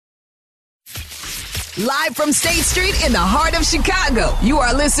Live from State Street in the heart of Chicago, you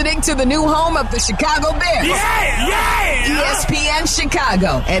are listening to the new home of the Chicago Bears. ESPN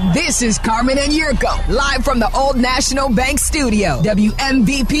Chicago. And this is Carmen and Yurko, live from the Old National Bank Studio.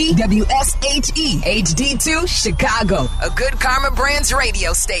 WMVP WSHE HD2 Chicago, a good Karma Brands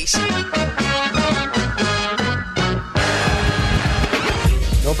radio station.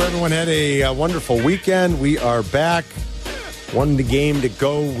 Hope everyone had a wonderful weekend. We are back. One game to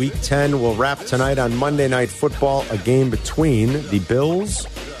go. Week 10 will wrap tonight on Monday Night Football. A game between the Bills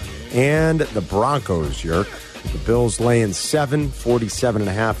and the Broncos, Yerk. The Bills laying 7,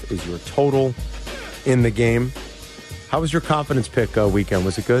 47.5 is your total in the game. How was your confidence pick weekend?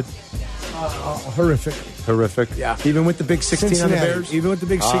 Was it good? Horrific. Horrific? Yeah. Even with the big 16 on the Bears? Even with the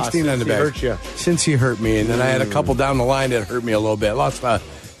big 16 on the Bears. Hurt you. Since he hurt me, and then I had a couple down the line that hurt me a little bit. I lost a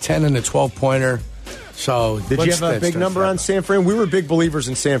 10 and a 12-pointer. So did you have a big number on San Fran? We were big believers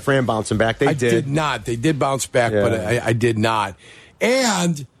in San Fran bouncing back. They did not. They did bounce back, but I did not.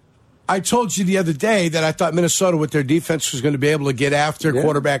 And I told you the other day that I thought Minnesota, with their defense, was going to be able to get after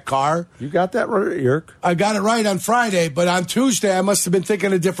quarterback Carr. You got that right, Yerk. I got it right on Friday, but on Tuesday I must have been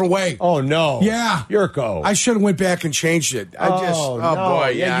thinking a different way. Oh, no. Yeah. Yurko. I should have went back and changed it. No.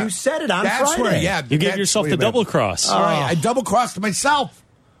 Boy. Yeah, you said it on Friday. Where, you gave yourself the double cross. All right, I double crossed myself.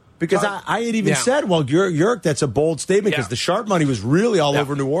 Because I had even said, well, Yerk, that's a bold statement because the sharp money was really all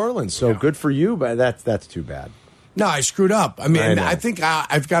over New Orleans. So good for you, but that's too bad. No, I screwed up. I mean, I think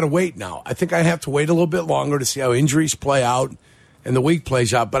I've got to wait now. I think I have to wait a little bit longer to see how injuries play out and the week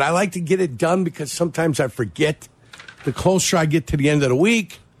plays out. But I like to get it done because sometimes I forget. The closer I get to the end of the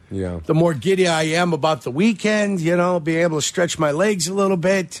week, the more giddy I am about the weekend, being able to stretch my legs a little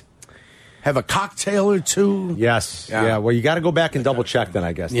bit. Have a cocktail or two. Yes. Yeah. Well, you got to go back and double check then,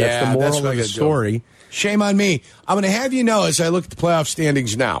 I guess. That's the moral of the story. Shame on me. I'm going to have you know, as I look at the playoff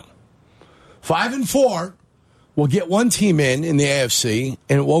standings now, 5-4 will get one team in the AFC,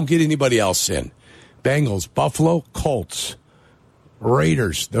 and it won't get anybody else in. Bengals, Buffalo, Colts,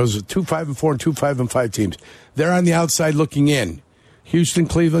 Raiders. Those are 2 5-4 and 2 5-5 teams. They're on the outside looking in. Houston,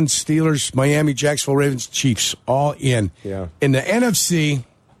 Cleveland, Steelers, Miami, Jacksonville, Ravens, Chiefs, all in. Yeah. In the NFC,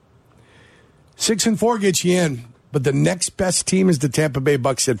 6-4 gets you in, but the next best team is the Tampa Bay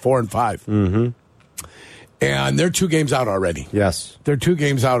Bucs at 4-5. Mm-hmm. And they're 2 games out already. Yes. They're 2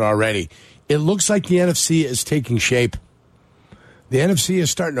 games out already. It looks like the NFC is taking shape. The NFC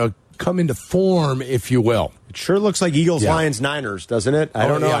is starting to come into form, if you will. It sure looks like Eagles, Lions, Niners, doesn't it? I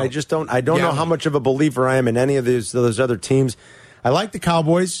don't know. I just don't. I don't know how much of a believer I am in any of those other teams. I like the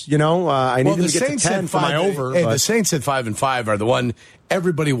Cowboys. I need them to get to 10 for my over. Hey, the Saints at 5-5 are the one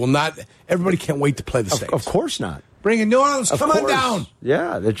everybody will not. Everybody can't wait to play the Saints. Of course not. Bring in New Orleans. Come on down.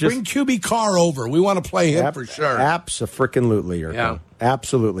 Yeah, bring QB Carr over. We want to play him for sure. Abso-freaking-lutely. Yeah,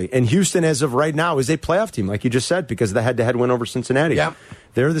 absolutely. And Houston, as of right now, is a playoff team, like you just said, because of the head-to-head win over Cincinnati. Yeah,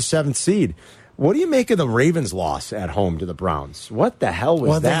 they're the 7th seed. What do you make of the Ravens' loss at home to the Browns? What the hell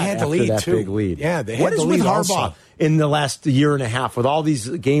was that after that big lead? Yeah, they had the lead. What is with Harbaugh in the last year and a half with all these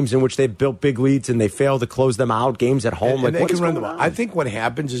games in which they've built big leads and they fail to close them out, games at home? And what is going on? I think what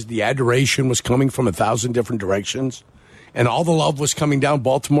happens is the adoration was coming from 1,000 different directions, and all the love was coming down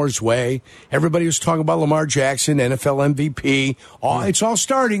Baltimore's way. Everybody was talking about Lamar Jackson, NFL MVP. It's all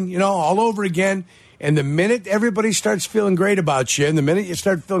starting, all over again. And the minute everybody starts feeling great about you, and the minute you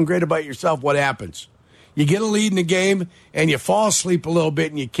start feeling great about yourself, what happens? You get a lead in the game, and you fall asleep a little bit,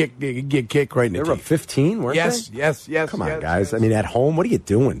 and you get kicked right in the teeth. They were up 15, weren't they? Yes. Come on, guys. I mean, at home, what are you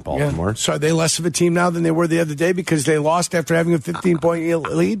doing, Baltimore? Yeah. So are they less of a team now than they were the other day because they lost after having a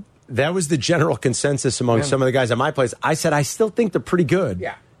 15-point lead? That was the general consensus among some of the guys at my place. I said, I still think they're pretty good.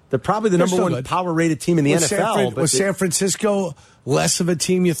 Yeah. They're probably the number one power-rated team in the NFL. Was San Francisco less of a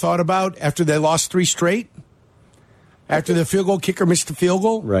team you thought about after they lost 3 straight? After the field goal kicker missed the field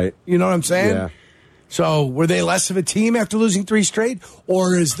goal? Right. You know what I'm saying? Yeah. So were they less of a team after losing 3 straight?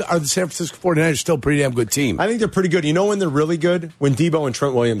 Or are the San Francisco 49ers still a pretty damn good team? I think they're pretty good. You know when they're really good? When Debo and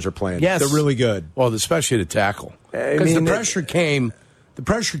Trent Williams are playing. Yes. They're really good. Well, especially to tackle. Because the pressure came... The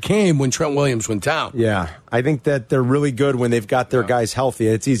pressure came when Trent Williams went down. Yeah, I think that they're really good when they've got their guys healthy.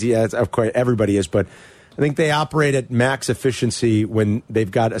 It's easy, as of course everybody is, but I think they operate at max efficiency when they've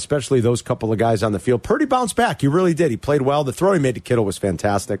got, especially those couple of guys on the field. Purdy bounced back. He really did. He played well. The throw he made to Kittle was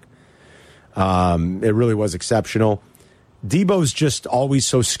fantastic. It really was exceptional. Debo's just always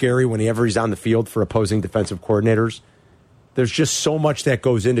so scary whenever he's on the field for opposing defensive coordinators. There's just so much that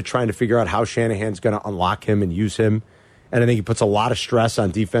goes into trying to figure out how Shanahan's going to unlock him and use him. And I think he puts a lot of stress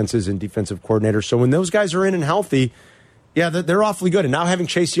on defenses and defensive coordinators. So when those guys are in and healthy, they're awfully good. And now having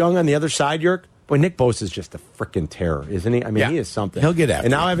Chase Young on the other side, Yerk, Boy, Nick Bosa is just a freaking terror, isn't he? I mean, he is something. He'll get after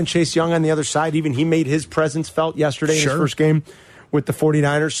And now having Chase Young on the other side, even he made his presence felt yesterday in his first game with the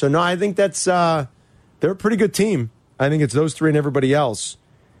 49ers. So, no, I think that's they're a pretty good team. I think it's those three and everybody else.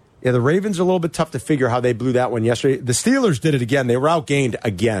 Yeah, the Ravens are a little bit tough to figure how they blew that one yesterday. The Steelers did it again. They were outgained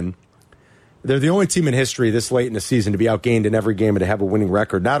again. They're the only team in history this late in the season to be outgained in every game and to have a winning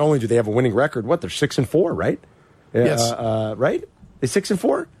record. Not only do they have a winning record, they're 6-4, right? Yes. Right? They're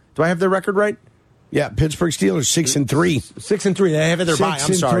 6-4? Do I have their record right? Yeah, Pittsburgh Steelers 6-3. 6-3. They have their bye.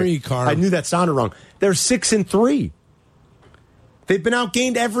 I'm sorry. 6-3, Carl. I knew that sounded wrong. They're 6-3. They've been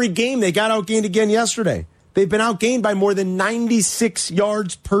outgained every game. They got outgained again yesterday. They've been outgained by more than 96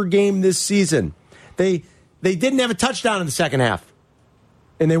 yards per game this season. They didn't have a touchdown in the second half,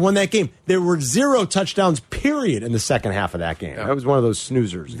 and they won that game. There were 0 touchdowns, period, in the second half of that game. That was one of those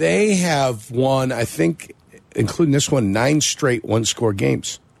snoozers. They have won, I think, including this one, 9 straight one-score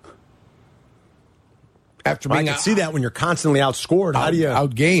games. After being I can see that when you're constantly outscored. How do you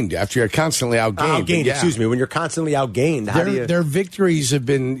outgained? After you're constantly outgained. Outgained, excuse me. When you're constantly outgained, how do you? Their victories have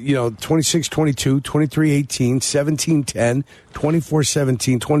been, 26-22, 23-18, 17-10,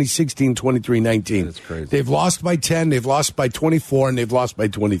 24-17, 2016, 23-19. That's crazy. They've lost by 10, they've lost by 24, and they've lost by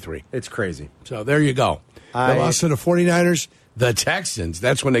 23. It's crazy. So there you go. They lost to the 49ers. The Texans,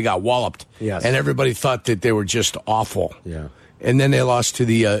 that's when they got walloped. Yes. And everybody thought that they were just awful. Yeah. And then they lost to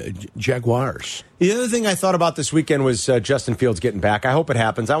the Jaguars. The other thing I thought about this weekend was Justin Fields getting back. I hope it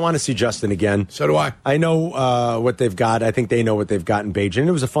happens. I want to see Justin again. So do I. I know what they've got. I think they know what they've got in Bajan.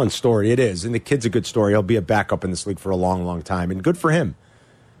 It was a fun story. It is. And the kid's a good story. He'll be a backup in this league for a long, long time. And good for him.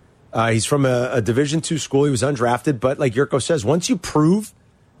 He's from a Division II school. He was undrafted. But like Yurko says, once you prove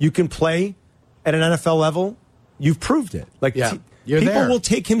you can play at an NFL level, you've proved it. Like people there. will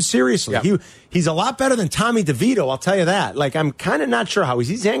take him seriously. Yeah. He's a lot better than Tommy DeVito, I'll tell you that. Like, I'm kind of not sure how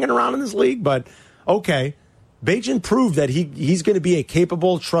he's hanging around in this league, but okay. Bajan proved that he's going to be a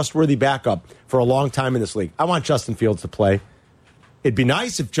capable, trustworthy backup for a long time in this league. I want Justin Fields to play. It'd be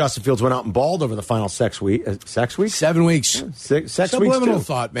nice if Justin Fields went out and balled over the final 6 weeks. 7 weeks. Yeah, 6 weeks. Subliminal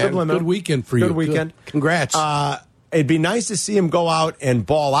thought, man. Subliminal. Good weekend for you. Good weekend. Congrats. It'd be nice to see him go out and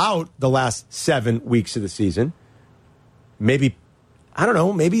ball out the last 7 weeks of the season. Maybe, I don't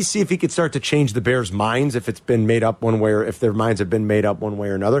know, maybe see if he could start to change the Bears' minds if it's been made up one way or if their minds have been made up one way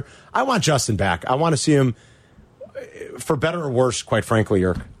or another. I want Justin back. I want to see him, for better or worse, quite frankly,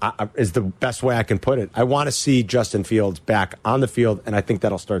 is the best way I can put it. I want to see Justin Fields back on the field, and I think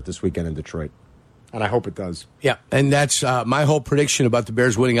that'll start this weekend in Detroit. And I hope it does. Yeah, and that's my whole prediction about the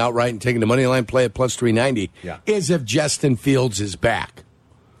Bears winning outright and taking the money line play at plus 390 is if Justin Fields is back.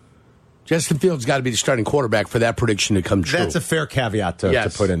 Justin Fields got to be the starting quarterback for that prediction to come true. That's a fair caveat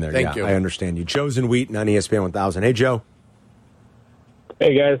to put in there. Thank you. I understand you. Joe's and Wheaton on ESPN 1000. Hey, Joe.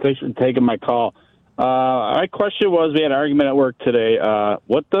 Hey, guys. Thanks for taking my call. My question was, we had an argument at work today.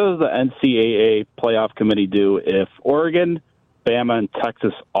 What does the NCAA playoff committee do if Oregon, Bama, and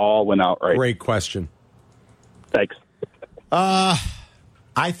Texas all went outright? Great question. Thanks. I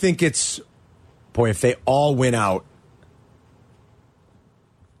think it's, if they all win out,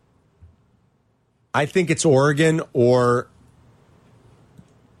 I think it's Oregon or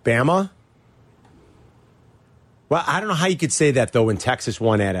Bama. Well, I don't know how you could say that, though, when Texas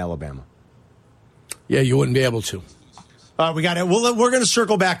won at Alabama. Yeah, you wouldn't be able to. We got it. Well, we're going to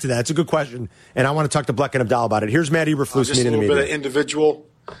circle back to that. It's a good question, and I want to talk to Bleck and Abdal about it. Here's Matt Eberflus. Just a little bit of individual,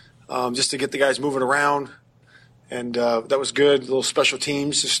 just to get the guys moving around, and that was good. Little special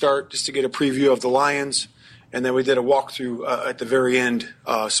teams to start, just to get a preview of the Lions. And then we did a walkthrough at the very end,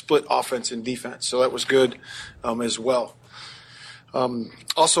 split offense and defense. So that was good as well.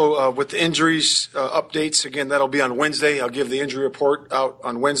 Also, with the injuries updates, again, that'll be on Wednesday. I'll give the injury report out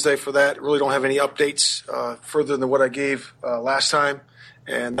on Wednesday for that. Really don't have any updates further than what I gave last time.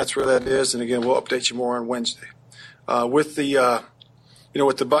 And that's where that is. And, again, we'll update you more on Wednesday. With the,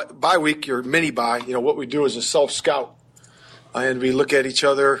 with the bye week, your mini bye, what we do is a self-scout. And we look at each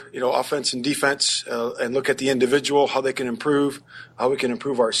other, offense and defense, and look at the individual, how they can improve, how we can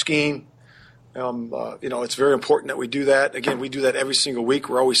improve our scheme. It's very important that we do that. Again, we do that every single week.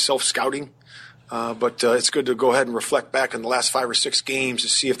 We're always self-scouting. But it's good to go ahead and reflect back on the last 5 or 6 games to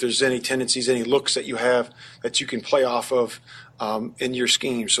see if there's any tendencies, any looks that you have that you can play off of in your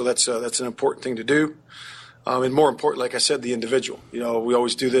scheme. So that's an important thing to do. And more important, like I said, the individual. We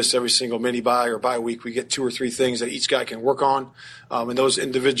always do this every single mini bye or bye week. We get 2 or 3 things that each guy can work on. And those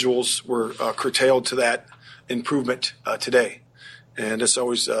individuals were curtailed to that improvement today. And it's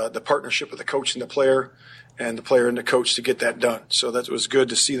always the partnership of the coach and the player and the coach to get that done. So that was good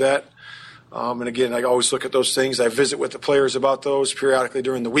to see that. And again, I always look at those things. I visit with the players about those periodically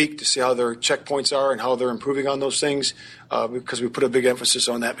during the week to see how their checkpoints are and how they're improving on those things, because we put a big emphasis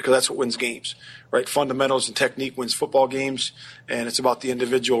on that, because that's what wins games, right? Fundamentals and technique wins football games, and it's about the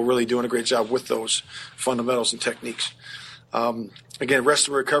individual really doing a great job with those fundamentals and techniques. Again, rest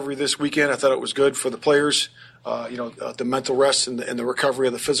and recovery this weekend, I thought it was good for the players. The mental rest and the recovery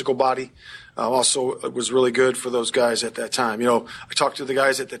of the physical body. Also, it was really good for those guys at that time. I talked to the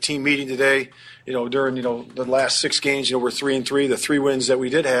guys at the team meeting today. During the last 6 games, we're 3-3. The 3 wins that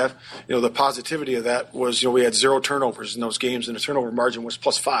we did have, the positivity of that was we had 0 turnovers in those games, and the turnover margin was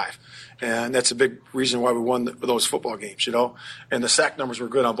 +5, and that's a big reason why we won those football games. And the sack numbers were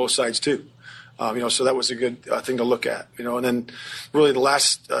good on both sides too. So that was a good thing to look at, and then really the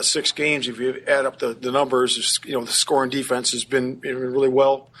last 6 games, if you add up the numbers, the scoring defense has been really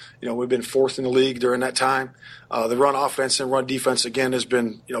well. We've been 4th in the league during that time. The run offense and run defense, again, has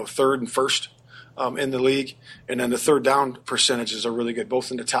been, 3rd and 1st in the league. And then the third down percentages are really good, both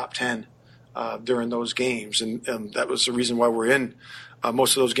in the top 10 during those games. And that was the reason why we're in.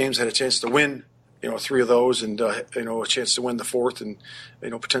 Most of those games had a chance to win. 3 of those, and a chance to win the 4th, and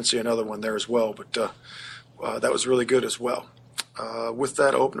potentially another one there as well. But that was really good as well. With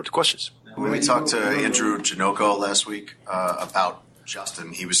that, I'll open up to questions. When we talked to Andrew Janocko last week about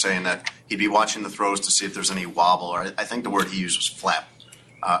Justin, he was saying that he'd be watching the throws to see if there's any wobble, or I think the word he used was flap.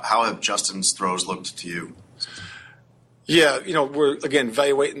 How have Justin's throws looked to you? Yeah, we're again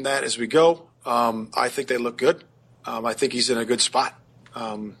evaluating that as we go. I think they look good. I think he's in a good spot.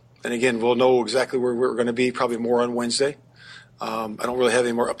 And again, we'll know exactly where we're going to be probably more on Wednesday. I don't really have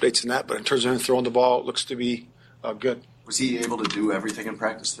any more updates than that, but in terms of him throwing the ball, it looks to be good. Was he able to do everything in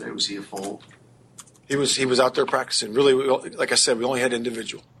practice today? Was he a full? He was out there practicing. Really, like I said, we only had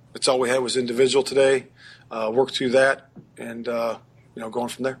individual. That's all we had was individual today. Worked through that, and going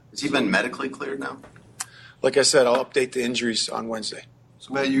from there. Has he been medically cleared now? Like I said, I'll update the injuries on Wednesday.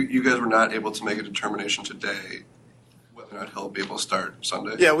 So Matt, you guys were not able to make a determination today whether or not he'll be able to start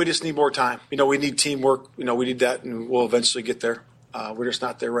Sunday? Yeah, we just need more time. We need teamwork. We need that, and we'll eventually get there. We're just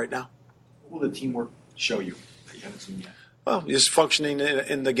not there right now. What will the teamwork show you that you haven't seen yet? Well, just functioning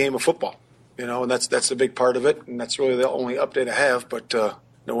in the game of football, and that's a big part of it, and that's really the only update I have. But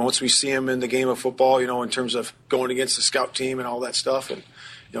once we see him in the game of football, in terms of going against the scout team and all that stuff, and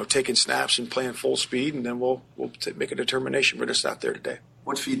taking snaps and playing full speed, and then we'll make a determination. We're just not there today.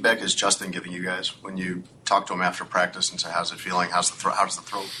 What feedback is Justin giving you guys when you talk to him after practice and say, "How's it feeling? How does the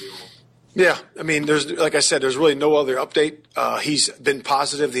throw feel?" Yeah, there's, like I said, there's really no other update. He's been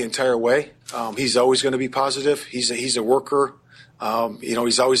positive the entire way. He's always going to be positive. He's a worker.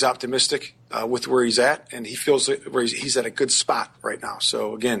 He's always optimistic with where he's at, and he feels where he's at a good spot right now.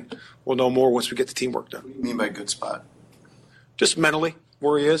 So again, we'll know more once we get the teamwork done. What do you mean by good spot? Just mentally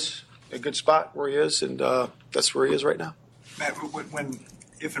where he is, a good spot where he is, and that's where he is right now. Matt,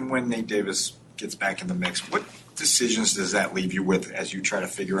 if and when Nate Davis gets back in the mix, what decisions does that leave you with as you try to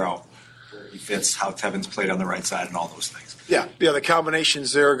figure out where he fits, how Tevin's played on the right side, and all those things? Yeah, the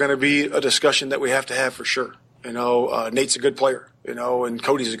combinations there are going to be a discussion that we have to have for sure. Nate's a good player, and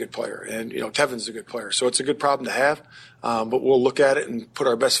Cody's a good player, and, Tevin's a good player. So it's a good problem to have, but we'll look at it and put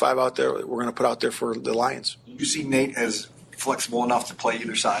our best 5 out there. We're going to put out there for the Lions. You see Nate as flexible enough to play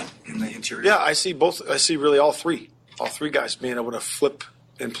either side in the interior? Yeah, I see both. I see really all three guys being able to flip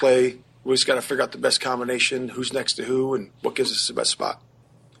and play. We just got to figure out the best combination, who's next to who, and what gives us the best spot.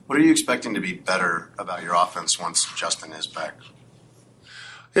 What are you expecting to be better about your offense once Justin is back?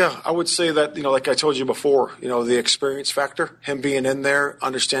 Yeah, I would say that, like I told you before, the experience factor, him being in there,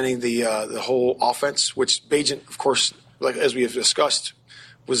 understanding the whole offense, which Bagent, of course, like as we have discussed,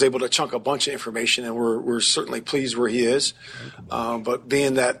 was able to chunk a bunch of information, and we're certainly pleased where he is. But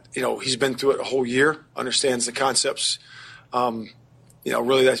being that, he's been through it a whole year, understands the concepts,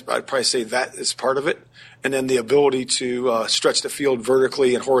 really I'd probably say that is part of it. And then the ability to stretch the field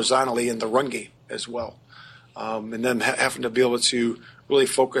vertically and horizontally in the run game as well. And then having to be able to really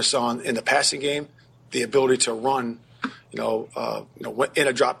focus on, in the passing game, the ability to run, in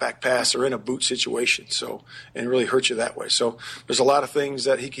a drop back pass or in a boot situation. So, and really hurt you that way. So there's a lot of things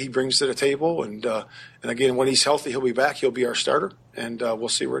that he brings to the table. And again, when he's healthy, he'll be back. He'll be our starter, and we'll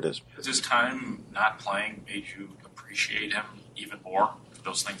see where it is. Has his time not playing made you appreciate him even more?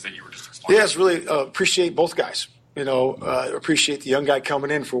 Those things that you were just explaining? Yeah, it's really appreciate both guys. Appreciate the young guy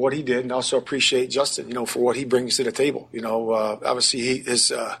coming in for what he did, and also appreciate Justin, for what he brings to the table. Obviously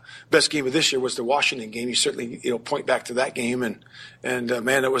his best game of this year was the Washington game. You certainly, point back to that game, and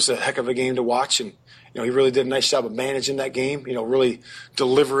man, it was a heck of a game to watch, and he really did a nice job of managing that game. Really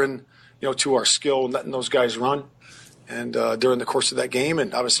delivering, to our skill and letting those guys run. and during the course of that game.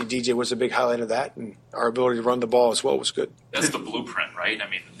 And obviously DJ was a big highlight of that, and our ability to run the ball as well was good. That's the blueprint, right? I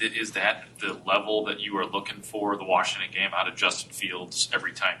mean, is that the level that you are looking for the Washington game out of Justin Fields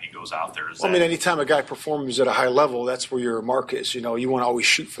every time he goes out there? I mean, anytime a guy performs at a high level, that's where your mark is. You want to always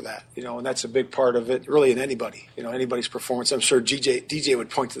shoot for that, and that's a big part of it, really, in anybody, anybody's performance. I'm sure DJ would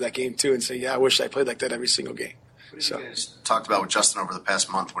point to that game, too, and say, yeah, I wish I played like that every single game. What have you guys talked about with Justin over the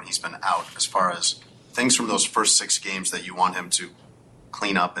past month when he's been out, as far as things from those first 6 games that you want him to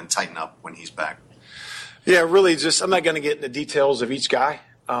clean up and tighten up when he's back? Yeah, really I'm not going to get into details of each guy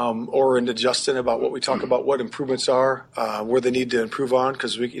or into Justin about what we talk about, what improvements are, where they need to improve on,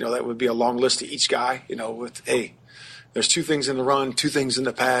 because that would be a long list to each guy, with, hey, there's 2 things in the run, 2 things in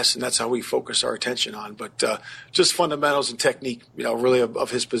the pass, and that's how we focus our attention on. But just fundamentals and technique, really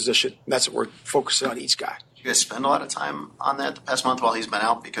of his position. And that's what we're focusing on each guy. You guys spend a lot of time on that the past month while he's been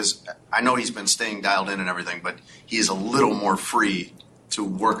out? Because I know he's been staying dialed in and everything, but he is a little more free to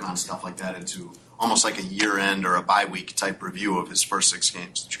work on stuff like that into almost like a year-end or a bye-week type review of his first 6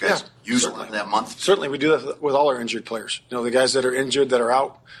 games. Did you guys use a lot of that month? Certainly. We do that with all our injured players. The guys that are injured, that are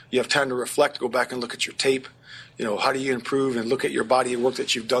out, you have time to reflect, go back and look at your tape. How do you improve and look at your body of work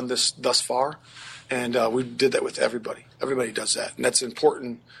that you've done thus far? And we did that with everybody. Everybody does that. And that's an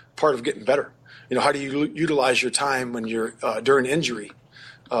important part of getting better. How do you utilize your time when you're during injury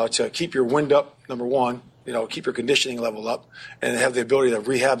to keep your wind up, number one, keep your conditioning level up, and have the ability to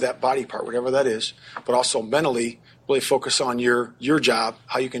rehab that body part, whatever that is, but also mentally really focus on your job,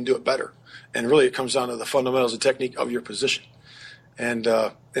 how you can do it better. And really it comes down to the fundamentals and technique of your position. And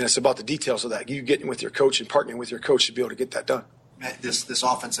it's about the details of that. You getting with your coach and partnering with your coach to be able to get that done. This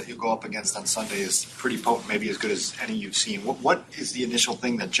offense that you go up against on Sunday is pretty potent, maybe as good as any you've seen. What is the initial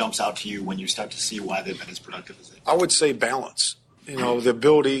thing that jumps out to you when you start to see why they've been as productive as they are? I would say balance. The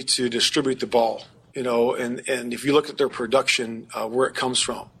ability to distribute the ball. And if you look at their production, where it comes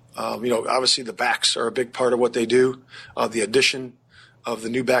from, obviously the backs are a big part of what they do. The addition of the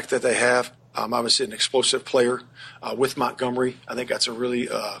new back that they have, obviously an explosive player with Montgomery. I think that's a really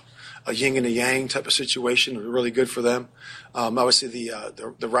a yin and a yang type of situation, really good for them. Obviously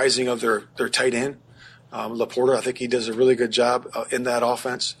the rising of their tight end, Laporta, I think he does a really good job in that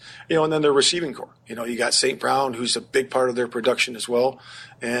offense. And then their receiving core. You got St. Brown, who's a big part of their production as well,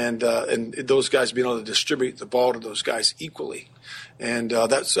 and those guys being able to distribute the ball to those guys equally, and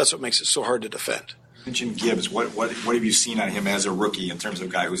that's what makes it so hard to defend. You mentioned Gibbs. What have you seen on him as a rookie in terms of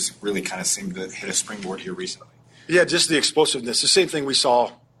a guy who's really kind of seemed to hit a springboard here recently? Yeah, just the explosiveness. The same thing we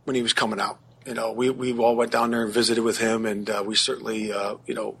saw when he was coming out. We all went down there and visited with him, and we certainly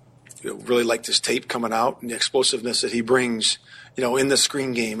really liked his tape coming out and the explosiveness that he brings, in the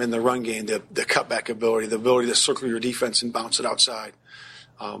screen game, in the run game, the cutback ability, the ability to circle your defense and bounce it outside.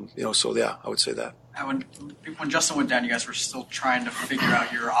 So yeah, I would say that. When Justin went down, you guys were still trying to figure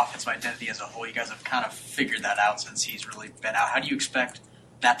out your offensive identity as a whole. You guys have kind of figured that out since he's really been out. How do you expect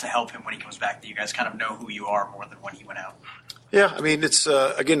that to help him when he comes back, that you guys kind of know who you are more than when he went out? Yeah, I mean, it's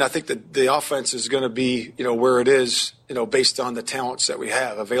again, I think that the offense is going to be, where it is, based on the talents that we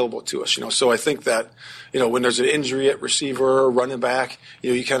have available to us, So I think that, when there's an injury at receiver or running back,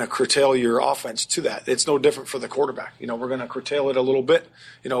 you kind of curtail your offense to that. It's no different for the quarterback. We're going to curtail it a little bit,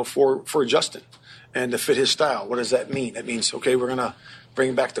 for Justin and to fit his style. What does that mean? That means, okay, we're going to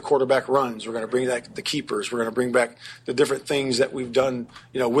bring back the quarterback runs. We're going to bring back the keepers. We're going to bring back the different things that we've done,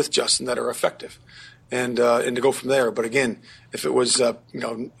 with Justin that are effective. And to go from there. But again, if it was,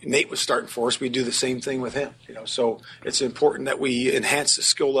 Nate was starting for us, we'd do the same thing with him. So it's important that we enhance the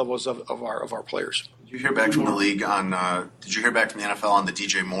skill levels of our players. Did you hear back from the league on? Did you hear back from the NFL on the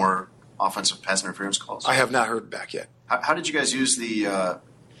DJ Moore offensive pass interference calls? I have not heard back yet. How did you guys use the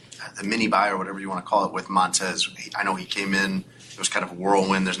mini bye or whatever you want to call it with Montez? I know he came in. It was kind of a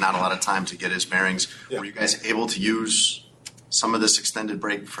whirlwind. There's not a lot of time to get his bearings. Yeah. Were you guys able to use some of this extended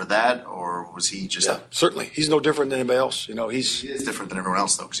break for that, or was he just? Yeah, certainly. He's no different than anybody else. He is different than everyone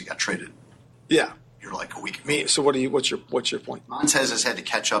else though, because he got traded. Yeah, you're like a week ago. So what's your point? Montez has had to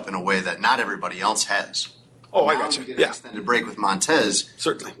catch up in a way that not everybody else has. Oh, I got you. Get an extended break with Montez.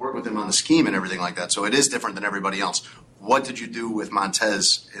 Certainly, work with him on the scheme and everything like that. So it is different than everybody else. What did you do with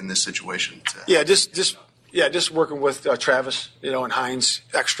Montez in this situation? Just working with Travis, and Hines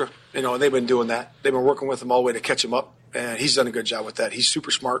extra. They've been doing that. They've been working with him all the way to catch him up. And he's done a good job with that. He's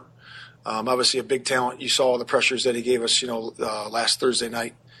super smart. Obviously a big talent. You saw the pressures that he gave us, last Thursday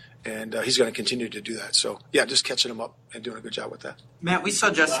night. And he's going to continue to do that. So, yeah, just catching him up and doing a good job with that. Matt, we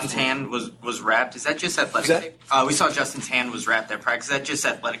saw Justin's hand was wrapped. Is that just athletic tape? We saw Justin's hand was wrapped at practice. Is that just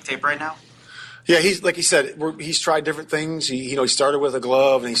athletic tape right now? Yeah, he's like he said. He's tried different things. He started with a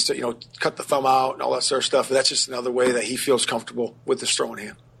glove and he cut the thumb out and all that sort of stuff. That's just another way that he feels comfortable with this throwing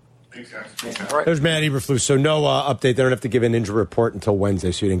hand. All right. There's Matt Eberflus. So no update. They don't have to give an injury report until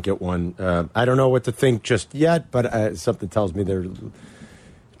Wednesday, so you didn't get one. I don't know what to think just yet, but something tells me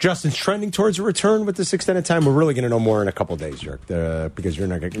Justin's trending towards a return with this extended time. We're really going to know more in a couple of days, Jerk, because you're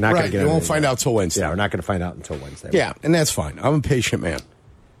not going to get. You won't find out till Wednesday. Yeah, we're not going to find out until Wednesday. Yeah, and that's fine. I'm a patient man.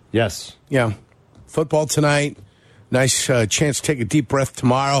 Yes. Yeah. Football tonight. Nice chance to take a deep breath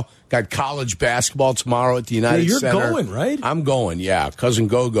tomorrow. Got college basketball tomorrow at the United Center. You're going, right? I'm going, yeah. Cousin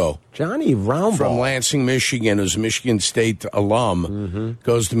Go-Go. Johnny Roundball. From Lansing, Michigan, who's a Michigan State alum,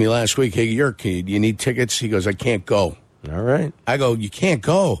 goes to me last week, hey, you're a kid. You need tickets? He goes, I can't go. All right. I go, you can't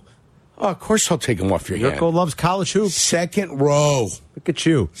go? Oh, of course I'll take him off your hand. Yurko loves college hoops. Second row. Look at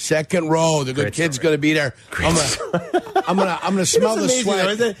you. Second row. The good kid's going to be there. I'm gonna smell the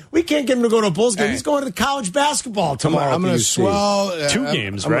sweat. We can't get him to go to a Bulls game. He's going to the college basketball tomorrow. I'm going to swell. 2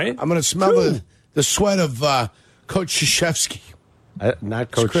 games, right? I'm going to smell the sweat of Coach Krzyzewski.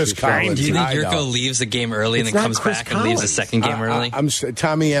 Not Coach Chris Collins. Do you think Yurko leaves the game early and then comes back and leaves the second game early? I'm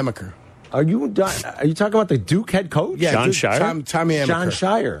Tommy Amaker. Are you talking about the Duke head coach? Yeah, John Shire? Tommy Amaker. John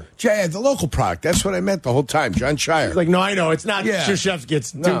Shire. Yeah, the local product. That's what I meant the whole time. John Shire. He's like, no, I know. It's not Krzyzewski.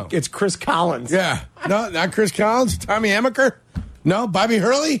 It's Duke. It's Chris Collins. Yeah. No, not Chris Collins. Tommy Amaker? No. Bobby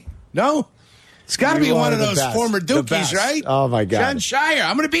Hurley? No. It's got to be one of those former Dukies, right? Oh, my God. John Shire.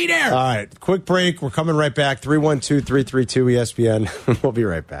 I'm going to be there. All right. Quick break. We're coming right back. 312-332-ESPN. We'll be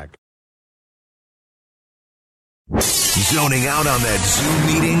right back. Zoning out on that Zoom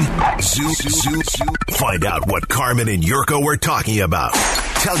meeting? Zoom. Find out what Carmen and Yurko were talking about.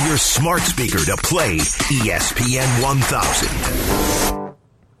 Tell your smart speaker to play ESPN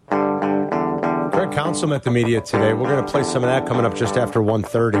 1000. Greg Council met the media today. We're going to play some of that coming up just after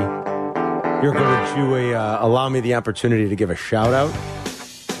 1:30. Yurko, would you allow me the opportunity to give a shout-out?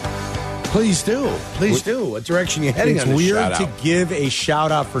 Please do. Please do. What direction are you heading on this shout-out? It's weird to give a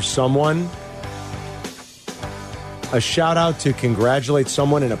shout-out for someone. A shout-out to congratulate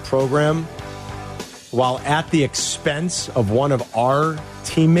someone in a program while at the expense of one of our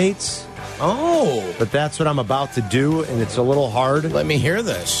teammates. Oh. But that's what I'm about to do, and it's a little hard. Let me hear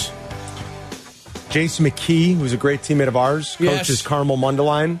this. Jason McKee, who's a great teammate of ours, coaches Carmel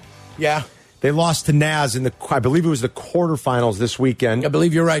Mundelein. Yeah. They lost to Naz in I believe it was the quarterfinals this weekend. I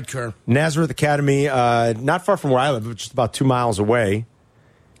believe you're right, Kerr. Nazareth Academy, not far from where I live, but just about 2 miles away.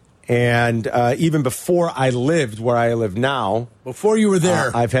 And even before I lived where I live now. Before you were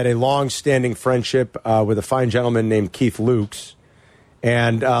there. I've had a long-standing friendship with a fine gentleman named Keith Lukes.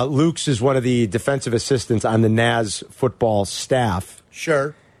 And Lukes is one of the defensive assistants on the Naz football staff.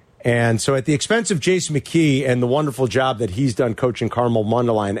 Sure. And so at the expense of Jason McKee and the wonderful job that he's done coaching Carmel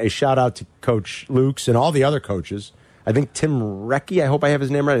Mundelein, a shout-out to Coach Lukes and all the other coaches. I think Tim Recchi, I hope I have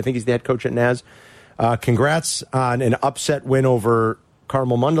his name right. I think he's the head coach at Naz. Congrats on an upset win over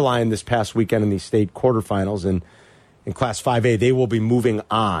Carmel Mundelein this past weekend in the state quarterfinals. And in Class 5A, they will be moving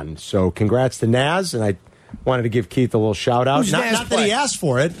on. So congrats to Naz, and I wanted to give Keith a little shout-out. Not that he asked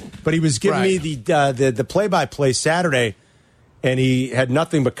for it, but he was giving me the play-by-play Saturday, and he had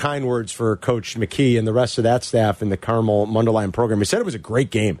nothing but kind words for Coach McKee and the rest of that staff in the Carmel Mundelein program. He said it was a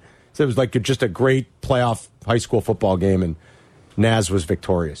great game. He said it was like just a great playoff high school football game, and Naz was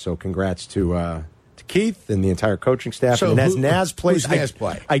victorious. So congrats to Keith and the entire coaching staff. So and as Naz plays, Naz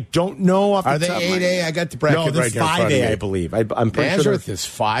play? I don't know. Are they 8A? I got the bracket right here. No, they're 5A, I believe. I'm pretty Nazareth sure is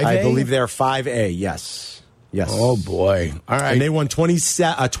 5A? I believe they're 5A, yes. Oh, boy. All right. And they won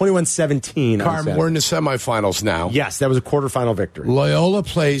 21-17. Carm, we're in the semifinals now. Yes, that was a quarterfinal victory. Loyola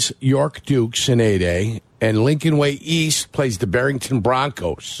plays York Dukes in 8A, and Lincoln Way East plays the Barrington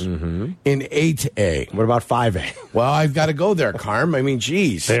Broncos in 8A. What about 5A? Well, I've got to go there, Carm. I mean,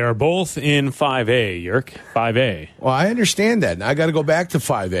 geez. They are both in 5A, Yerk. 5A. Well, I understand that. Now I got to go back to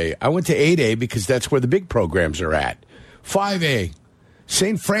 5A. I went to 8A because that's where the big programs are at. 5A.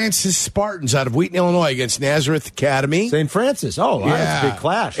 St. Francis Spartans out of Wheaton, Illinois against Nazareth Academy. St. Francis. Oh, wow, that's a big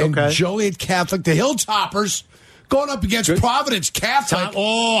clash. And okay. Joliet Catholic, the Hilltoppers, going up against Providence Catholic.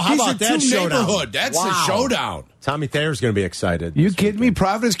 How about that showdown? Neighborhood. That's a showdown. Tommy Thayer's going to be excited. You kidding me?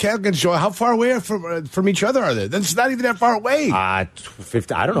 Providence Catholic and Joliet. How far away from each other are they? That's not even that far away.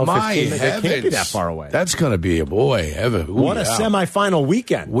 50, I don't know. My 15. heavens. They can't be that far away. That's going to be a boy. What a semifinal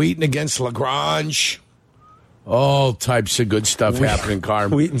weekend. Wheaton against LaGrange. All types of good stuff happening,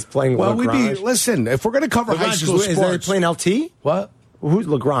 Carm. Wheaton's playing LaGrange. Listen, if we're going to cover high school sports. Is they playing LT? What? Who's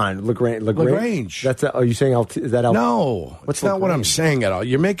LaGrange? LaGrange. That's are you saying LT? Is that LT? No. That's not what I'm saying at all.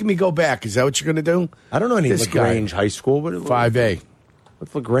 You're making me go back. Is that what you're going to do? I don't know any LaGrange high school. 5A.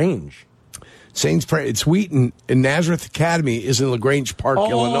 What's LaGrange? It's Wheaton, and Nazareth Academy is in LaGrange Park,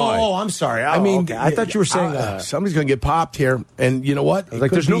 Illinois. Oh, I'm sorry. Okay. I thought you were saying somebody's going to get popped here, and you know what?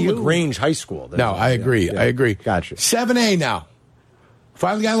 Like, there's no LaGrange High School. No, I agree. Yeah. I agree. Gotcha. 7A now.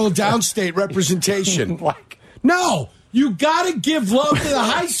 Finally got a little downstate representation. No, you got to give love to the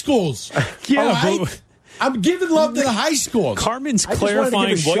high schools. Yeah, all right? I'm giving love to the high schools. Carmen's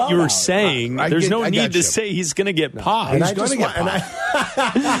clarifying what you're saying. There's no need to say he's going to get popped. He's going to get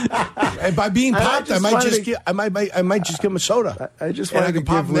popped. And by being popped, I might just give him a soda. I just wanted to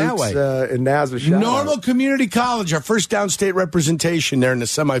pop give that Luke's, way. and Naz a shout Normal out. Community College, our first downstate representation there in the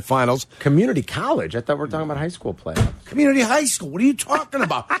semifinals. Community College? I thought we were talking about high school play. Community High School. What are you talking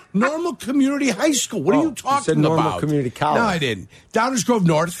about? Normal Community High School. What are you talking said Normal about? Community College. No, I didn't. Downers Grove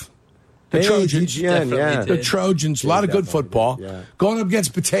North. The Hey, Trojans. DGN, yeah. The Trojans. A lot of good football. Yeah. Going up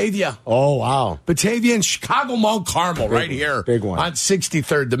against Batavia. Oh, wow. Batavia and Chicago Mount Carmel right here. Big one. On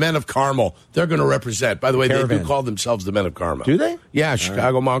 63rd, the Men of Carmel. They're going to represent. By the way, they Caravan. do call themselves the Men of Carmel. Do they? Yeah,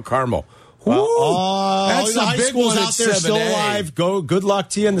 Chicago Mount Carmel. Well, That's the a high big schools one out at there still 7A. alive. Good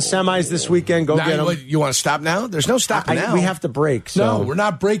luck to you in the semis this weekend. Go Now, get them. you want to stop now? There's no stopping now. We have to break. So. No, we're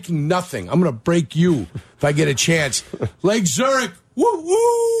not breaking nothing. I'm going to break you if I get a chance. Lake Zurich,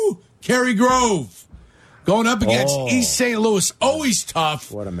 woo-woo! Cary Grove. Going up against East St. Louis. Always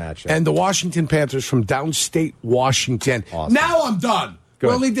tough. What a matchup. And the Washington Panthers from downstate Washington. Awesome. Now I'm done. Good.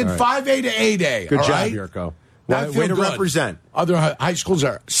 We only did All right. 5A to 8A. Good all job, right? Yurko. I Way feel to good. represent. Other high schools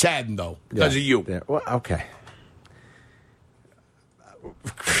are saddened, though, because of you. Yeah. Well, okay.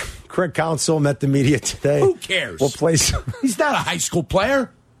 Craig Counsell met the media today. Who cares? We'll play some. He's not a high school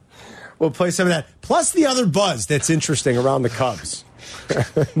player. We'll play some of that. Plus the other buzz that's interesting around the Cubs.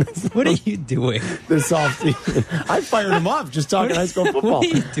 What are you doing? This offseason. I fired him up just talking high school football.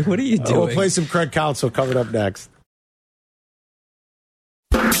 What are you doing? We'll play some Craig Counsell coming up next.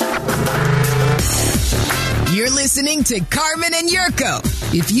 You're listening to Carmen and Yurko.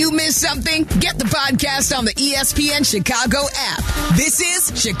 If you miss something, get the podcast on the ESPN Chicago app. This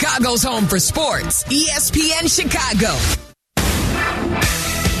is Chicago's home for sports. ESPN Chicago.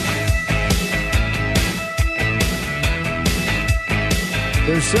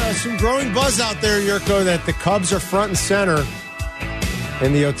 There's some growing buzz out there, Yurko, that the Cubs are front and center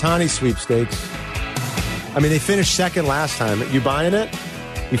in the Ohtani sweepstakes. I mean, they finished second last time. You buying it?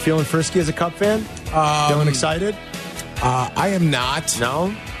 You feeling frisky as a Cub fan? Feeling excited? I am not.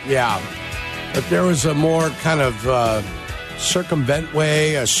 No? Yeah. If there was a more kind of circumvent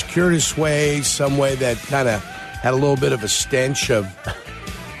way, a circuitous way, some way that kind of had a little bit of a stench of,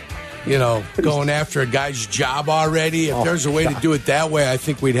 going after a guy's job already. If there's a way to do it that way, I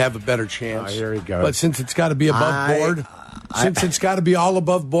think we'd have a better chance. Oh, here we go. But since it's got to be above board, since it's got to be all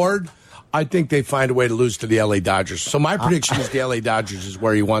above board, I think they find a way to lose to the L.A. Dodgers. So my prediction is the L.A. Dodgers is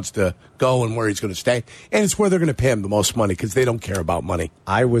where he wants to go and where he's going to stay. And it's where they're going to pay him the most money because they don't care about money.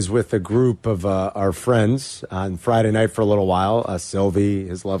 I was with a group of our friends on Friday night for a little while. Sylvie,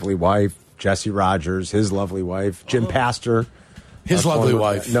 his lovely wife, Jesse Rogers, his lovely wife, Jim Pastor. His lovely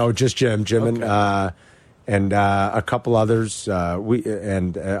wife. No, just Jim. Jim Okay. and a couple others.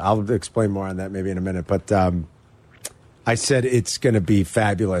 I'll explain more on that maybe in a minute. But I said it's going to be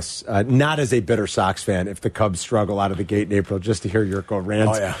fabulous. Not as a bitter Sox fan if the Cubs struggle out of the gate in April, just to hear Yurko rant.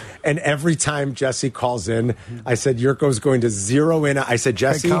 Oh, yeah. And every time Jesse calls in, I said Yurko's going to zero in. I said,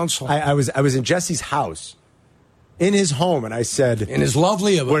 Jesse, I was in Jesse's house, in his home, and I said, in his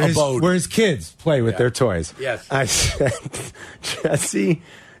lovely abode, where his kids play with their toys. Yes. I said, Jesse,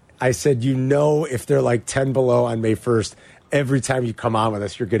 if they're like 10 below on May 1st, every time you come on with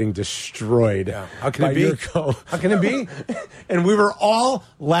us, you're getting destroyed. Yeah. How can by it be? Yurko. How can it be? And we were all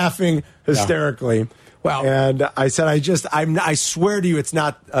laughing hysterically. Yeah. Well, and I said, I swear to you, it's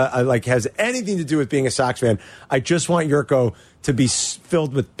not has anything to do with being a Sox fan. I just want Yurko to be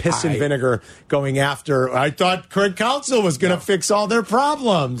filled with piss and vinegar going after. I thought Craig Counsell was going to fix all their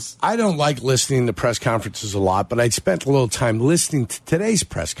problems. I don't like listening to press conferences a lot, but I spent a little time listening to today's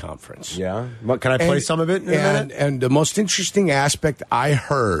press conference. Yeah. Can I play some of it in a minute? And the most interesting aspect I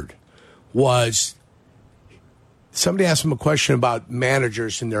heard was somebody asked him a question about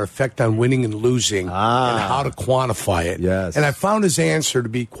managers and their effect on winning and losing and how to quantify it. Yes. And I found his answer to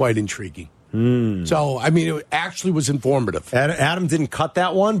be quite intriguing. So, it actually was informative. Adam didn't cut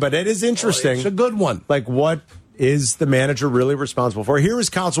that one, but it is interesting. It's a good one. Like, what is the manager really responsible for? Here is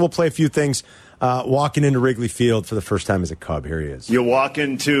Counsell. We'll play a few things walking into Wrigley Field for the first time as a Cub. Here he is. You walk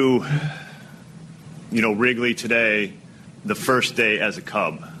into, Wrigley today, the first day as a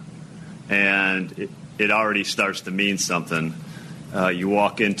Cub, and it already starts to mean something. You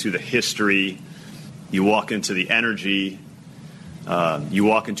walk into the history, you walk into the energy, you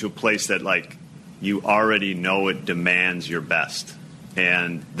walk into a place that, you already know it demands your best.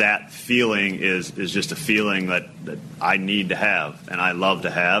 And that feeling is just a feeling that I need to have, and I love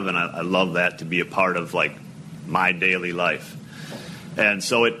to have, and I love that to be a part of, like, my daily life. And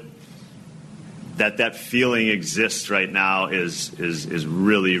so that feeling exists right now is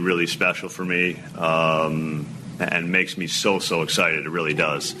really, really special for me, and makes me so excited. It really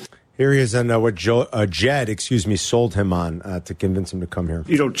does. Here he is on what Jed, sold him on to convince him to come here.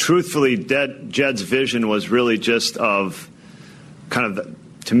 You know, truthfully, Jed's vision was really just of kind of,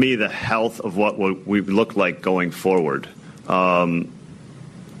 to me, the health of what we look like going forward. And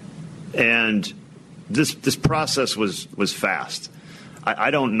this process was fast.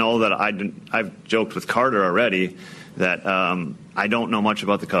 I don't know that I've joked with Carter already that I don't know much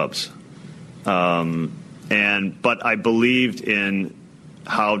about the Cubs. But I believed in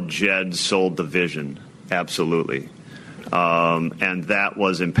how Jed sold the vision, absolutely. And that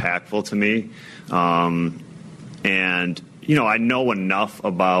was impactful to me. And, you know, I know enough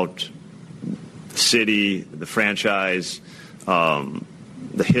about the city, the franchise,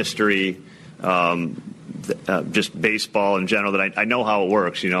 the history, just baseball in general, that I know how it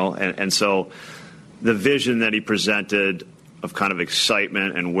works, you know. And so the vision that he presented of kind of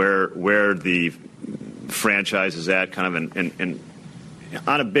excitement and where the franchise is at, kind of in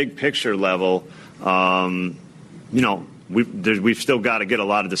on a big picture level, you know, we've still got to get a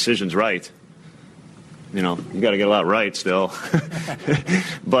lot of decisions right. You know, you got to get a lot right still,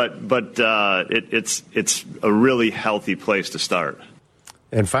 but it's a really healthy place to start.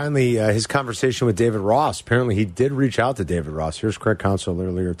 And finally, his conversation with David Ross. Apparently, he did reach out to David Ross. Here's Craig Counsell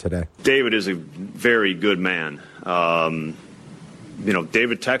earlier today. David is a very good man. You know,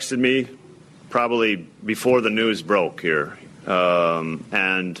 David texted me probably before the news broke here,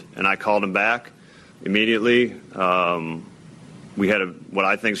 and I called him back immediately. We had what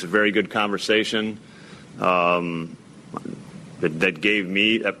I think is a very good conversation. That gave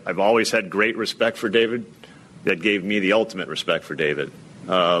me, I've always had great respect for David. That gave me the ultimate respect for David,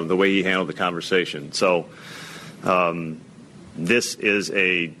 the way he handled the conversation. So this is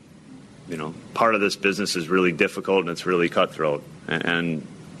you know, part of this business is really difficult and it's really cutthroat. And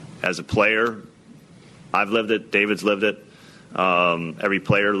as a player, I've lived it. David's lived it. Every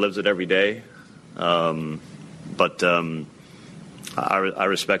player lives it every day. But I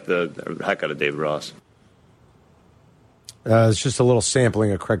respect the heck out of David Ross. It's just a little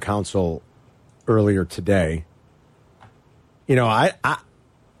sampling of Craig Counsell earlier today. You know, I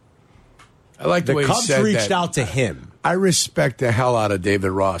like the way Cubs he said reached that. out to him. I respect the hell out of David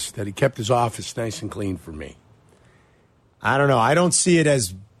Ross that he kept his office nice and clean for me. I don't know. I don't see it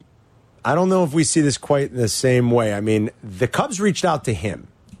as. I don't know if we see this quite in the same way. I mean, the Cubs reached out to him.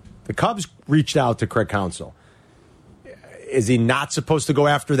 The Cubs reached out to Craig Counsell. Is he not supposed to go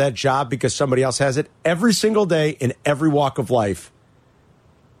after that job because somebody else has it? Every single day in every walk of life,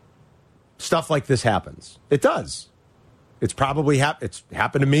 stuff like this happens. It does. It's probably it's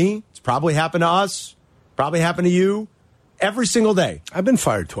happened to me. It's probably happened to us. Probably happened to you. Every single day. I've been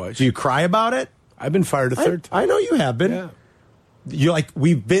fired twice. Do you cry about it? I've been fired a third time. I know you have been. Yeah. You're like,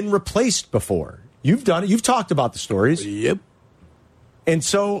 we've been replaced before. You've done it. You've talked about the stories. Yep. And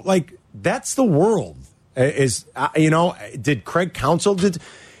so, like, that's the world. You know, did Craig Counsell,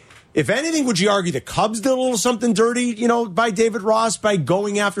 if anything, would you argue the Cubs did a little something dirty, you know, by David Ross, by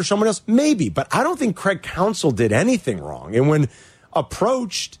going after someone else? Maybe, but I don't think Craig Counsell did anything wrong. And when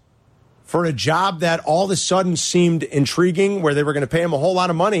approached for a job that all of a sudden seemed intriguing, where they were going to pay him a whole lot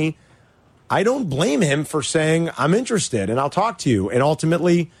of money, I don't blame him for saying, I'm interested and I'll talk to you. And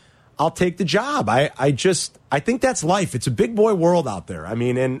ultimately, I'll take the job. I think that's life. It's a big boy world out there. I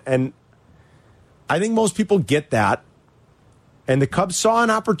mean, and I think most people get that. And the Cubs saw an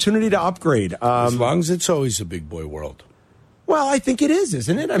opportunity to upgrade. As long as it's always a big boy world. Well, I think it is,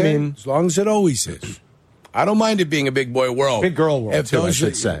 isn't it? Okay. I mean, as long as it always is. I don't mind it being a big boy world. Big girl world, too, I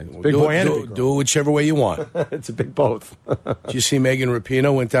should say. Big boy and a big girl. Do it whichever way you want. It's a big both. Did you see Megan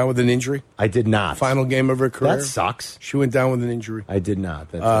Rapinoe went down with an injury? I did not. Final game of her career. That sucks. She went down with an injury. I did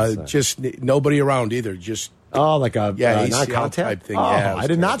not. Just nobody around either. Just like a ACL non-contact type thing. Oh, Yeah, I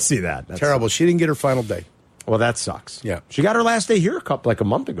did not see that. That's terrible. She didn't get her final day. Well, that sucks. Yeah. She got her last day here a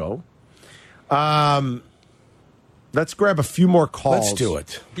month ago. Let's grab a few more calls. Let's do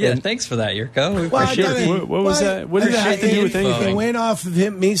it. Yeah, thanks for that, Yurko. What was that? What did it have to do with anything? It went off of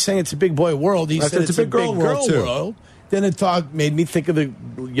me saying it's a big boy world. He said it's a big girl world. Then it made me think of the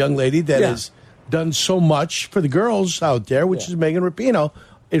young lady that has done so much for the girls out there, which is Megan Rapinoe.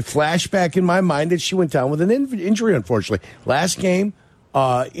 It flashed back in my mind that she went down with an injury, unfortunately. Last game,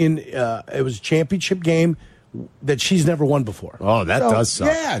 it was a championship game that she's never won before. Oh, that does suck.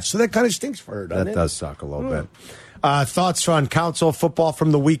 Yeah, so that kind of stinks for her, doesn't it? That does suck a little bit. Thoughts on council football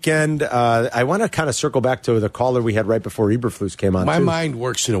from the weekend? I want to kind of circle back to the caller we had right before Eberflus came on. My mind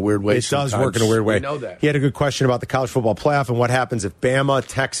works in a weird way. It does work in a weird way. I know that. He had a good question about the college football playoff and what happens if Bama,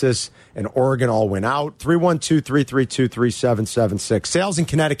 Texas, and Oregon all win out. 312-332-3776. Sal's in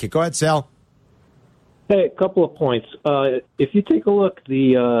Connecticut. Go ahead, Sal. Hey, a couple of points. If you take a look,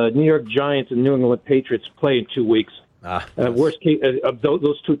 the New York Giants and New England Patriots play in 2 weeks. Worst case,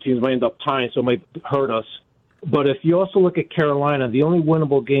 those two teams might end up tying, so it might hurt us. But if you also look at Carolina, the only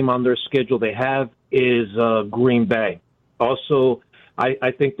winnable game on their schedule they have is Green Bay. Also,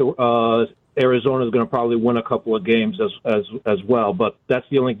 I think Arizona is going to probably win a couple of games as well. But that's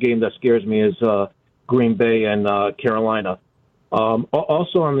the only game that scares me is Green Bay and Carolina.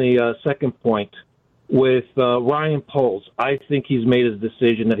 Also, on the second point, with Ryan Poles, I think he's made his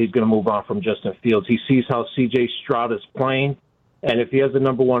decision that he's going to move on from Justin Fields. He sees how C.J. Stroud is playing. And if he has the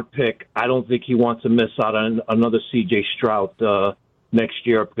number one pick, I don't think he wants to miss out on another C.J. Stroud next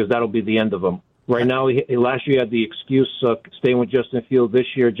year because that'll be the end of him. Right now, last year he had the excuse staying with Justin Fields. This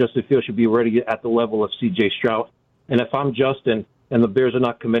year, Justin Fields should be ready at the level of C.J. Stroud. And if I'm Justin and the Bears are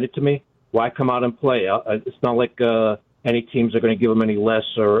not committed to me, why come out and play? It's not like any teams are going to give him any less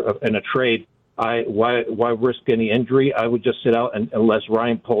or in a trade. Why risk any injury? I would just sit out and let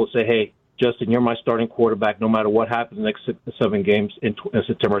Ryan Poles say, hey, Justin, you're my starting quarterback no matter what happens in the next 6 to 7 games in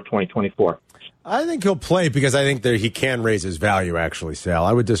September 2024. I think he'll play because I think that he can raise his value, actually, Sal.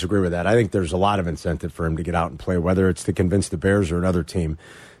 I would disagree with that. I think there's a lot of incentive for him to get out and play, whether it's to convince the Bears or another team.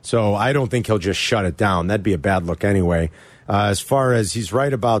 So I don't think he'll just shut it down. That'd be a bad look anyway. As far as he's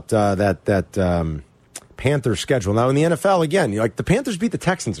right about that Panthers schedule. Now, in the NFL, again, like the Panthers beat the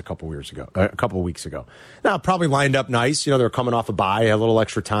Texans a couple weeks ago. Now, probably lined up nice. They're coming off a bye, a little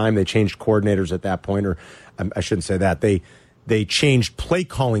extra time. They changed coordinators at that point, or I shouldn't say that. They changed play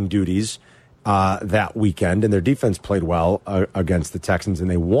calling duties that weekend, and their defense played well against the Texans, and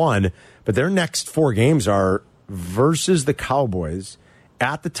they won. But their next 4 games are versus the Cowboys,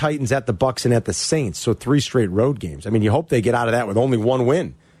 at the Titans, at the Bucs, and at the Saints. So 3 straight road games. I mean, you hope they get out of that with only 1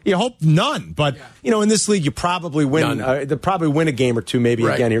 win. You hope none, but in this league, you probably win. They'll probably win a game or 2, maybe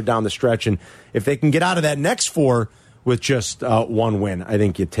again here down the stretch. And if they can get out of that next 4 with just 1 win, I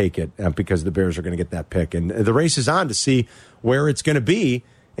think you take it because the Bears are going to get that pick. And the race is on to see where it's going to be.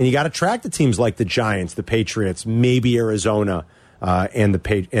 And you got to track the teams like the Giants, the Patriots, maybe Arizona, and the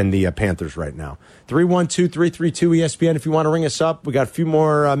Panthers right now. 312-332-ESPN. If you want to ring us up, we got a few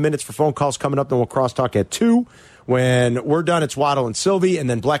more minutes for phone calls coming up. Then we'll crosstalk at 2. When we're done, it's Waddle and Sylvie, and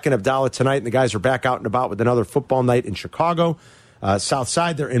then Bleck and Abdallah tonight. And the guys are back out and about with another football night in Chicago. South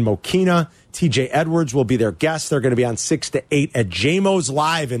Side, they're in Mokina. TJ Edwards will be their guest. They're going to be on 6 to 8 at JMO's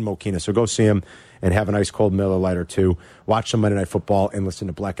Live in Mokina. So go see them and have a nice cold Miller Lite or 2. Watch some Monday Night Football and listen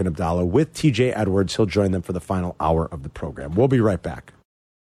to Bleck and Abdallah with TJ Edwards. He'll join them for the final hour of the program. We'll be right back.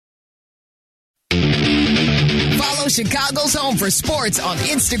 Follow Chicago's Home for Sports on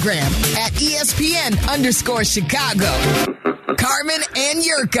Instagram at ESPN_Chicago. Carmen and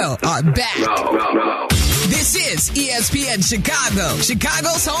Yurko are back. No. This is ESPN Chicago,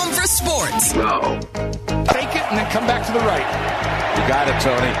 Chicago's Home for Sports. Take it and then come back to the right. You got it,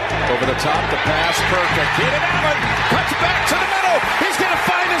 Tony. Over the top, the pass, perfect. Keenan Allen cuts back to the middle. He's going to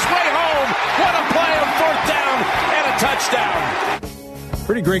find his way home. What a play on 4th down and a touchdown.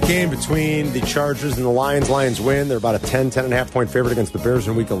 Pretty great game between the Chargers and the Lions. Lions win. They're about a 10.5 point favorite against the Bears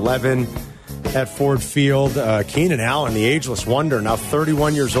in Week 11 at Ford Field. Keenan Allen, the ageless wonder, now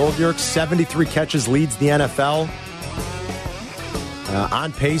 31 years old. Yerk, 73 catches, leads the NFL.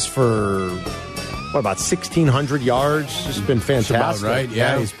 On pace for, about 1,600 yards. Just been fantastic. That's about right,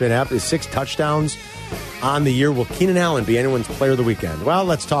 yeah. He's been after 6 touchdowns on the year. Will Keenan Allen be anyone's player of the weekend? Well,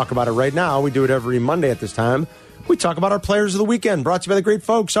 let's talk about it right now. We do it every Monday at this time. We talk about our players of the weekend, brought to you by the great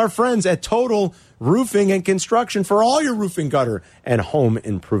folks, our friends at Total Roofing and Construction for all your roofing, gutter, and home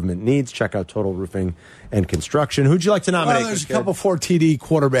improvement needs. Check out Total Roofing and Construction. Who'd you like to nominate? Well, there's a couple 4 TD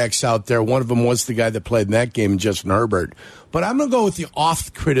quarterbacks out there. One of them was the guy that played in that game, Justin Herbert. But I'm going to go with the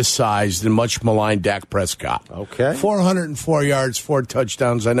oft-criticized and much-maligned Dak Prescott. Okay. 404 yards, 4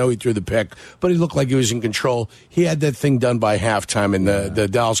 touchdowns. I know he threw the pick, but he looked like he was in control. He had that thing done by halftime, and the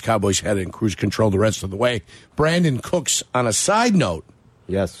Dallas Cowboys had it in cruise control the rest of the way. Brandon Cooks, on a side note.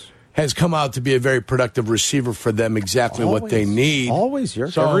 Yes. has come out to be a very productive receiver for them, exactly what they need. Always,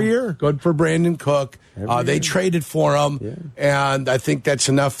 every year. Good for Brandon Cook. They traded for him, and I think that's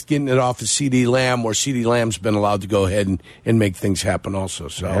enough getting it off of C.D. Lamb, where C.D. Lamb's been allowed to go ahead and make things happen also.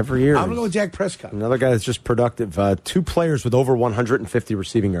 So every year. I'm going to go with Dak Prescott. Another guy that's just productive. 2 players with over 150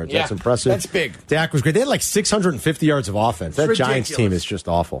 receiving yards. That's impressive. That's big. Dak was great. They had like 650 yards of offense. That Giants team is just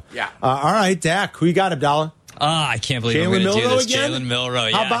awful. Yeah. All right, Dak, who you got, Abdallah? I can't believe we're going to do this. Jalen Milroe.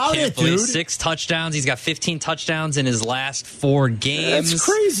 Yeah, How about I can't it, believe dude? 6 touchdowns. He's got 15 touchdowns in his last 4 games. That's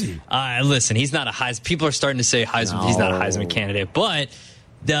crazy. Listen, he's not a Heisman. People are starting to say Heisman. He's not a Heisman candidate, but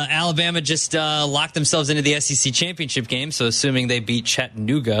the Alabama just locked themselves into the SEC championship game. So assuming they beat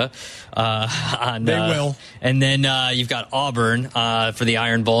Chattanooga, they will. And then you've got Auburn for the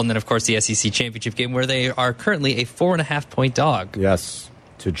Iron Bowl, and then of course the SEC championship game, where they are currently a 4.5-point dog. Yes,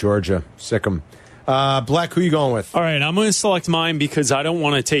 to Georgia. Sick 'em. Black, who you going with? All right, I'm going to select mine because I don't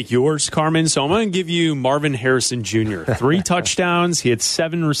want to take yours, Carmen. So I'm going to give you Marvin Harrison Jr. 3 touchdowns. He had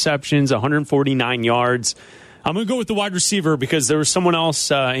 7 receptions, 149 yards. I'm going to go with the wide receiver because there was someone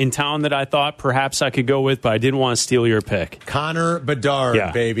else in town that I thought perhaps I could go with, but I didn't want to steal your pick. Connor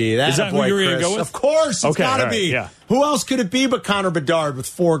Bedard, baby. Is that who you were going to go with? Of course, it's got to be. Yeah. Who else could it be but Connor Bedard with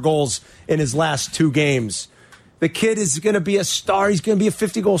 4 goals in his last 2 games? The kid is going to be a star. He's going to be a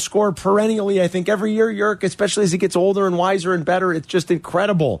 50-goal scorer perennially, I think, every year, Yerk, especially as he gets older and wiser and better. It's just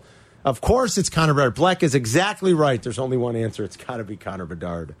incredible. Of course it's Connor Bedard. Black is exactly right. There's only one answer. It's got to be Connor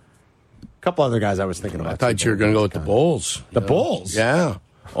Bedard. A couple other guys I was thinking about. I thought you were going to go with the Bulls. The Bulls? Yeah.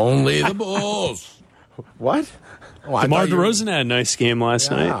 Only the Bulls. What? Oh, DeMar DeRozan had a nice game last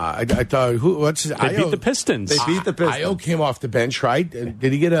night. I thought, they beat the Pistons. They beat the Pistons. Io came off the bench, right?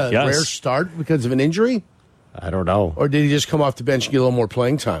 Did he get a rare start because of an injury? I don't know. Or did he just come off the bench and get a little more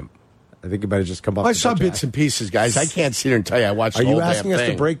playing time? I think he might have just come off I the saw bench. bits and pieces, guys. I can't sit here and tell you I watched the whole damn thing. Are you asking us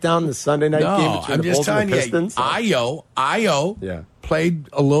to break down the Sunday night game between I'm the just Bulls and the telling Pistons? you, Io played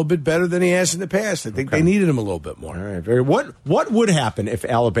a little bit better than he has in the past. I think they needed him a little bit more. All right, what would happen if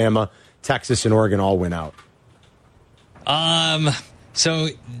Alabama, Texas, and Oregon all went out? So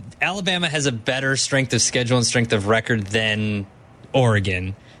Alabama has a better strength of schedule and strength of record than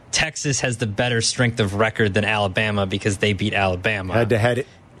Oregon. Texas has the better strength of record than Alabama because they beat Alabama head-to-head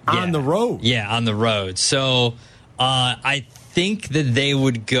on the road. Yeah, on the road. So I think that they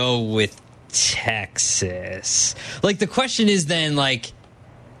would go with Texas. Like, the question is then, like,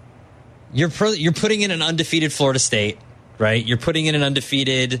 you're putting in an undefeated Florida State, right? You're putting in an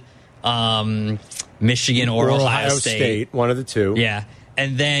undefeated Michigan or Ohio State. One of the two. Yeah.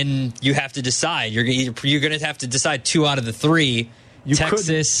 And then you have to decide. You're going to have to decide 2 out of the 3.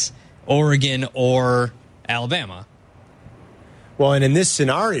 Texas, Oregon, or Alabama. Well, and in this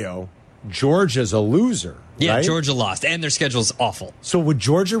scenario, Georgia's a loser. Yeah, right? Georgia lost, and their schedule's awful. So would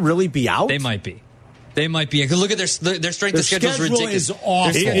Georgia really be out? They might be. Look at their strength of schedule is ridiculous. Is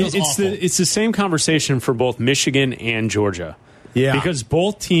awful. It's the same conversation for both Michigan and Georgia. Yeah, because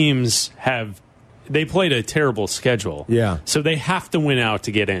both teams they played a terrible schedule. Yeah, so they have to win out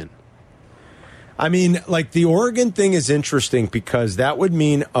to get in. I mean, like, the Oregon thing is interesting because that would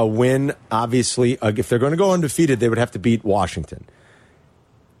mean a win, obviously. If they're going to go undefeated, they would have to beat Washington.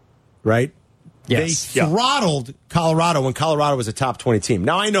 Right? Yes. They throttled Colorado when Colorado was a top 20 team.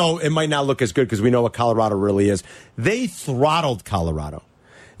 Now, I know it might not look as good because we know what Colorado really is. They throttled Colorado.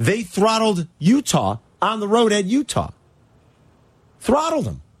 They throttled Utah on the road at Utah. Throttled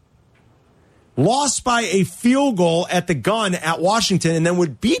them. Lost by a field goal at the gun at Washington and then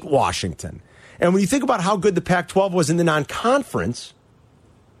would beat Washington. And when you think about how good the Pac-12 was in the non-conference,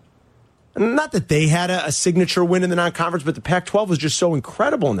 not that they had a signature win in the non-conference, but the Pac-12 was just so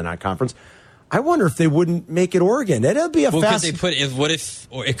incredible in the non-conference. I wonder if they wouldn't make it Oregon. That'd be a fast.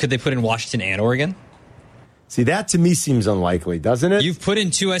 Could they put in Washington and Oregon? See, that to me seems unlikely, doesn't it? You've put in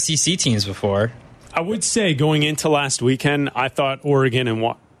 2 SEC teams before. I would say going into last weekend, I thought Oregon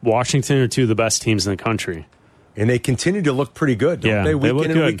and Washington are 2 of the best teams in the country, and they continue to look pretty good. Don't they? Week in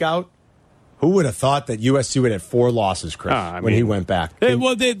and week out. Who would have thought that USC would have 4 losses, Chris, when he went back?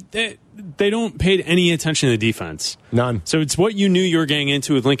 They don't pay any attention to the defense. None. So it's what you knew you were getting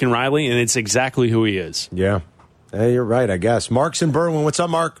into with Lincoln Riley, and it's exactly who he is. Yeah. Hey, you're right, I guess. Mark's in Berwyn. What's up,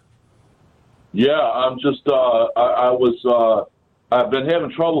 Mark? Yeah, I'm just, I've been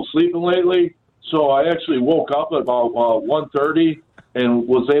having trouble sleeping lately, so I actually woke up at about 1:30 and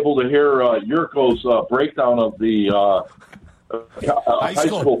was able to hear Yurko's breakdown of the high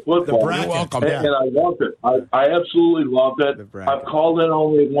school football. You're welcome. And I loved it. I absolutely loved it. I've called in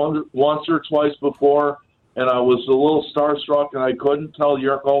only once or twice before, and I was a little starstruck, and I couldn't tell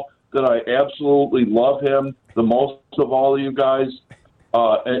Yurko that I absolutely love him the most of all of you guys.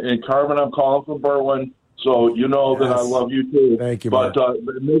 And Carmen, I'm calling from Berwyn, so you know that I love you too. Thank you, but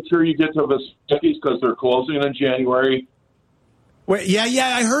make sure you get to Vesecki's because they're closing in January. Wait, yeah,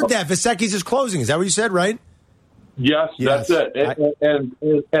 I heard that Vesecki's is closing. Is that what you said? Right? Yes. That's it. And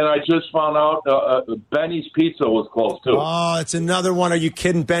I just found out Benny's Pizza was closed too. Oh, it's another one. Are you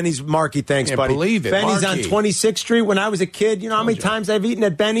kidding? Benny's, Marky, thanks, Can't buddy. believe it. Benny's Marky. on 26th Street. When I was a kid, you know how many times I've eaten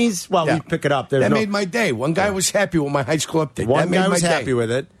at Benny's? Well, we pick it up. That made my day. One guy was happy with my high school update. One that made guy was my day. happy with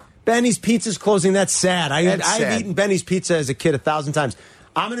it. Benny's Pizza's closing. That's sad. That's I've sad. eaten Benny's Pizza as a kid 1,000 times.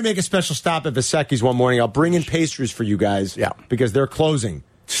 I'm going to make a special stop at Vesecki's one morning. I'll bring in pastries for you guys. Yeah. Because they're closing.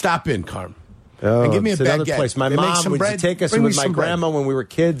 Stop in, Carm. Oh, And give me a it's another baguette. place. My They make mom some would bread. take us Bring me with my some bread. grandma when we were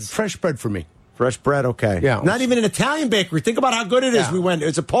kids. Fresh bread for me. Fresh bread, okay. Yeah. Not even an Italian bakery. Think about how good it is. Yeah. We went.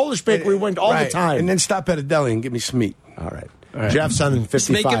 It's a Polish bakery. We went all the time. And then stop at a deli and give me some meat. All right. Jeff's on 55. Just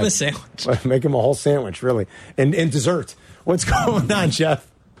make him a sandwich. Make him a whole sandwich, really. And dessert. What's going on, Jeff?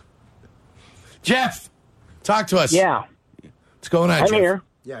 Jeff, talk to us. Yeah. What's going on, I'm Jeff? here.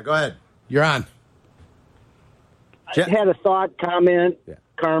 Yeah, go ahead. You're on. I had a thought, comment. Yeah.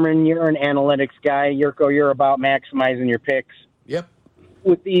 Carmen, you're an analytics guy. Yurko, you're about maximizing your picks. Yep.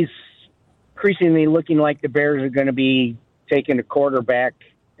 With these increasingly looking like the Bears are going to be taking a quarterback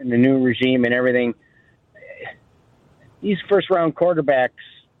in the new regime and everything, these first-round quarterbacks,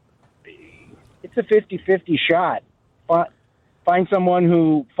 it's a 50-50 shot. Find someone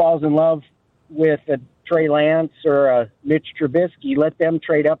who falls in love with a Trey Lance or a Mitch Trubisky. Let them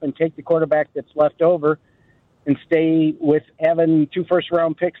trade up and take the quarterback that's left over and stay with having 2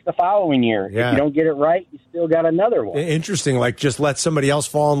 first-round picks the following year. Yeah. If you don't get it right, you still got another one. Interesting. Like, just let somebody else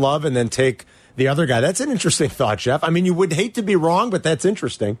fall in love and then take the other guy. That's an interesting thought, Jeff. I mean, you would hate to be wrong, but that's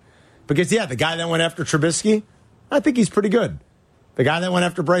interesting. Because, the guy that went after Trubisky, I think he's pretty good. The guy that went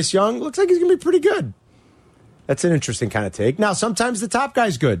after Bryce Young looks like he's going to be pretty good. That's an interesting kind of take. Now, sometimes the top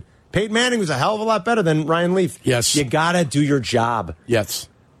guy's good. Peyton Manning was a hell of a lot better than Ryan Leaf. Yes. You got to do your job. Yes.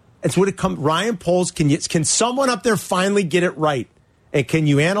 It's what it comes. Ryan Poles, can someone up there finally get it right? And can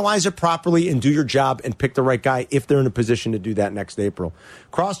you analyze it properly and do your job and pick the right guy if they're in a position to do that next April?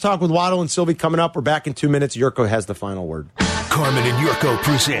 Crosstalk with Waddle and Sylvie coming up. We're back in 2 minutes. Yurko has the final word. Carmen and Yurko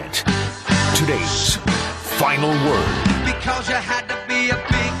present today's final word. Because you had to be a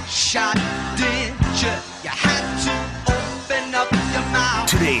big shot, did you? You had to open up your mouth.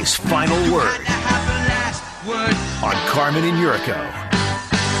 Today's final word Had to have the last word. on Carmen and Yurko.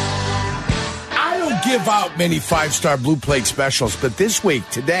 I don't give out many 5-star blue plate specials, but this week,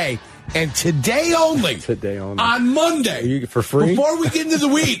 today, and today only, on Monday, for free? Before we get into the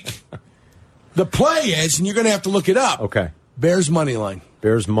week, the play is, and you're going to have to look it up. Okay. Bears money line.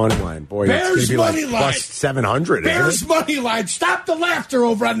 Bears money line. Boy, Bears it's going to be money like line. plus 700. Bears isn't it? money line. Stop the laughter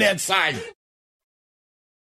over on that side.